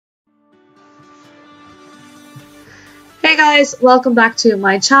Hey guys, welcome back to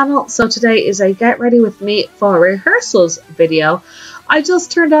my channel. So today is a get ready with me for rehearsals video. I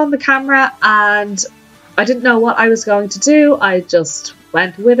just turned on the camera and I didn't know what I was going to do. I just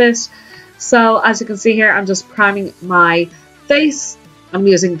went with it. So as you can see here, I'm just priming my face. I'm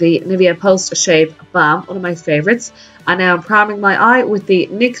using the Nivea Post Shave Balm, one of my favorites. And now I'm priming my eye with the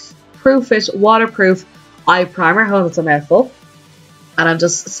NYX Proof It Waterproof Eye Primer. Hold on, it's a mouthful. And I'm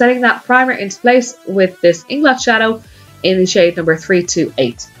just setting that primer into place with this Inglot shadow in the shade number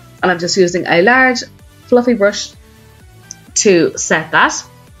 328. And I'm just using a large fluffy brush to set that.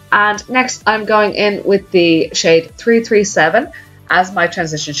 And next I'm going in with the shade 337 as my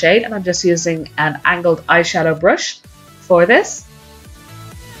transition shade, and I'm just using an angled eyeshadow brush for this.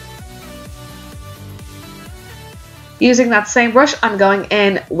 Using that same brush, I'm going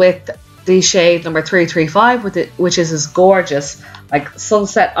in with the shade number 335, which is this gorgeous like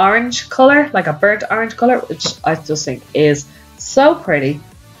sunset orange color, like a burnt orange color, which I just think is so pretty.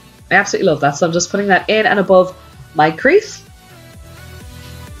 I absolutely love that. So I'm just putting that in and above my crease.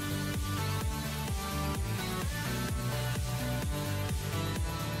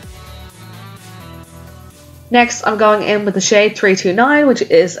 Next, I'm going in with the shade 329, which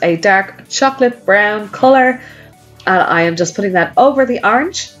is a dark chocolate brown color, and I am just putting that over the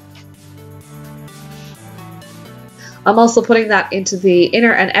orange. I'm also putting that into the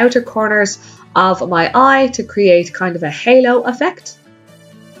inner and outer corners of my eye to create kind of a halo effect.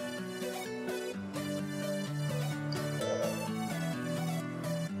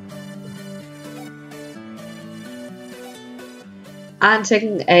 And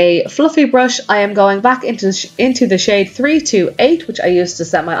taking a fluffy brush, I am going back into the shade 328, which I used to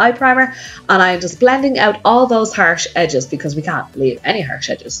set my eye primer, and I am just blending out all those harsh edges because we can't leave any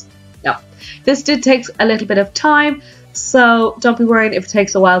harsh edges. No, this did take a little bit of time, so don't be worried if it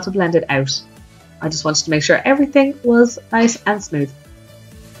takes a while to blend it out. I just wanted to make sure everything was nice and smooth.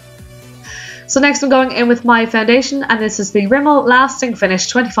 So next I'm going in with my foundation, and this is the Rimmel Lasting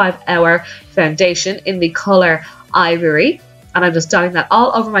Finish 25-Hour Foundation in the colour Ivory. And I'm just dotting that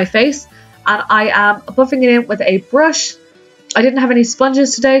all over my face, and I am buffing it in with a brush. I didn't have any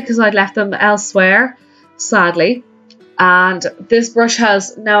sponges today because I'd left them elsewhere, sadly. And this brush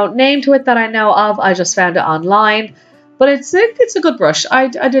has no name to it that I know of. I just found it online, but it's a good brush. I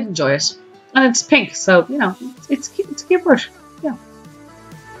did enjoy it, and it's pink, so you know it's cute. It's a cute brush. Yeah.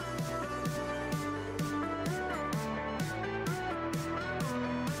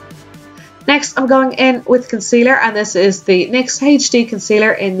 Next, I'm going in with concealer, and this is the NYX HD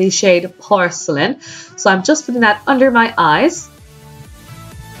Concealer in the shade Porcelain. So I'm just putting that under my eyes.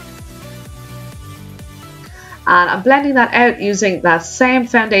 And I'm blending that out using that same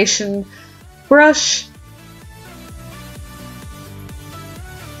foundation brush.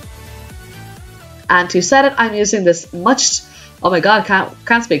 And to set it, I'm using this much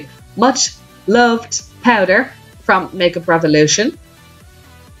loved powder from Makeup Revolution.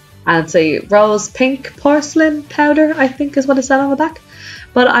 And it's a rose pink porcelain powder, I think is what it said on the back.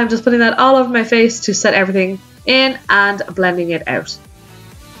 But I'm just putting that all over my face to set everything in and blending it out.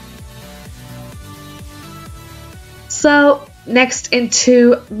 So next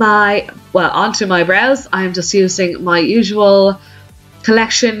onto my brows, I'm just using my usual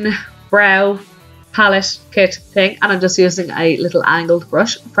collection brow palette kit thing, and I'm just using a little angled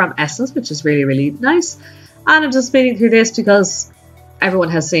brush from Essence, which is really, really nice. And I'm just speeding through this because everyone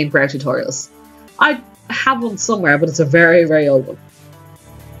has seen brow tutorials. I have one somewhere, but it's a very, very old one.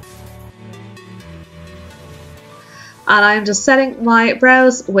 And I'm just setting my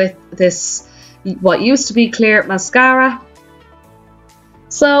brows with this, what used to be clear mascara.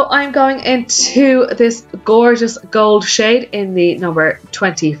 So I'm going into this gorgeous gold shade in the number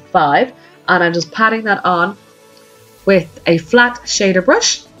 25. And I'm just patting that on with a flat shader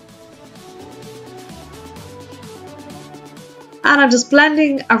brush. And I'm just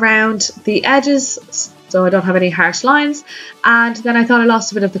blending around the edges so I don't have any harsh lines. And then I thought I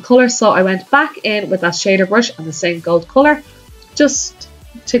lost a bit of the colour, so I went back in with that shader brush and the same gold colour just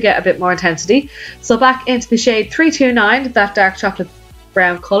to get a bit more intensity. So back into the shade 329, that dark chocolate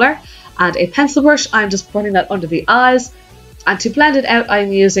brown colour, and a pencil brush. I'm just putting that under the eyes. And to blend it out,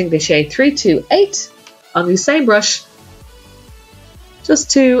 I'm using the shade 328 on the same brush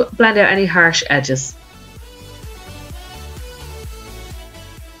just to blend out any harsh edges.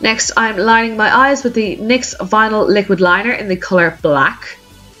 Next, I'm lining my eyes with the NYX Vinyl Liquid Liner in the colour Black.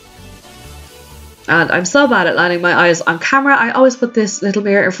 And I'm so bad at lining my eyes on camera. I always put this little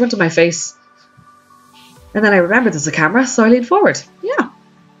mirror in front of my face. And then I remember there's a camera, so I lean forward. Yeah,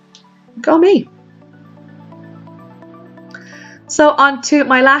 go me. So onto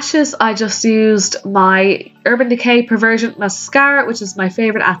my lashes, I just used my Urban Decay Perversion Mascara, which is my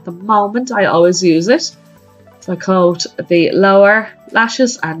favourite at the moment. I always use it. So I coat the lower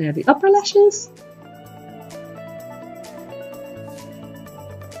lashes and now the upper lashes.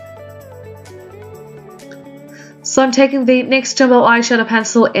 So I'm taking the NYX Jumbo Eyeshadow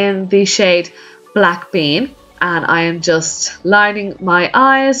Pencil in the shade Black Bean, and I am just lining my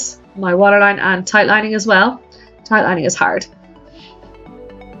eyes, my waterline, and tight lining as well. Tight lining is hard.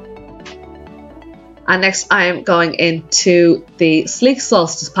 And next I am going into the Sleek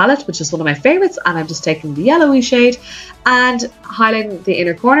Solstice palette, which is one of my favourites, and I'm just taking the yellowy shade and highlighting the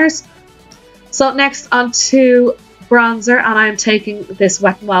inner corners. So next onto bronzer, and I'm taking this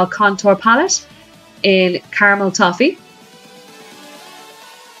Wet n Wild contour palette in Caramel Toffee.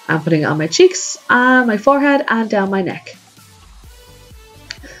 I'm putting it on my cheeks and my forehead and down my neck.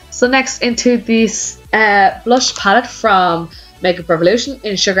 So next into this blush palette from Makeup Revolution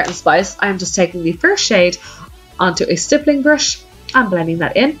in Sugar and Spice, I'm just taking the first shade onto a stippling brush and blending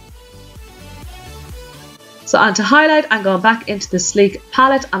that in. So onto highlight, I'm going back into the Sleek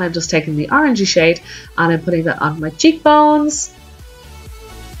palette and I'm just taking the orangey shade and I'm putting that on my cheekbones,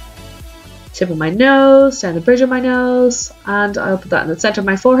 tip of my nose, down the bridge of my nose, and I'll put that in the centre of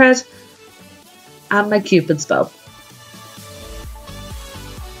my forehead and my Cupid's bow.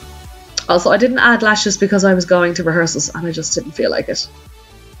 Also, I didn't add lashes because I was going to rehearsals and I just didn't feel like it.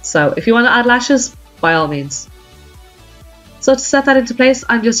 So if you want to add lashes, by all means. So to set that into place,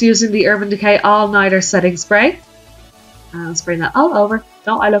 I'm just using the Urban Decay All Nighter Setting Spray. And I'm spraying that all over.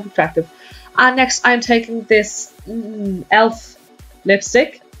 Don't I look attractive? And next I'm taking this e.l.f.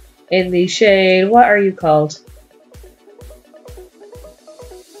 lipstick in the shade, what are you called?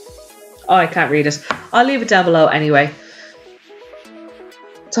 Oh, I can't read it. I'll leave it down below anyway.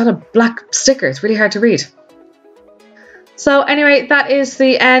 It's on a black sticker, it's really hard to read. So anyway, that is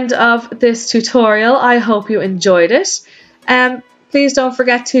the end of this tutorial. I hope you enjoyed it. Please don't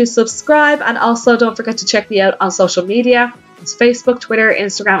forget to subscribe, and also don't forget to check me out on social media. It's Facebook, Twitter,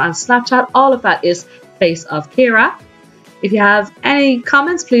 Instagram and Snapchat. All of that is Face of Kira. If you have any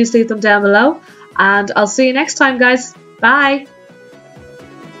comments, please leave them down below, and I'll see you next time, guys. Bye!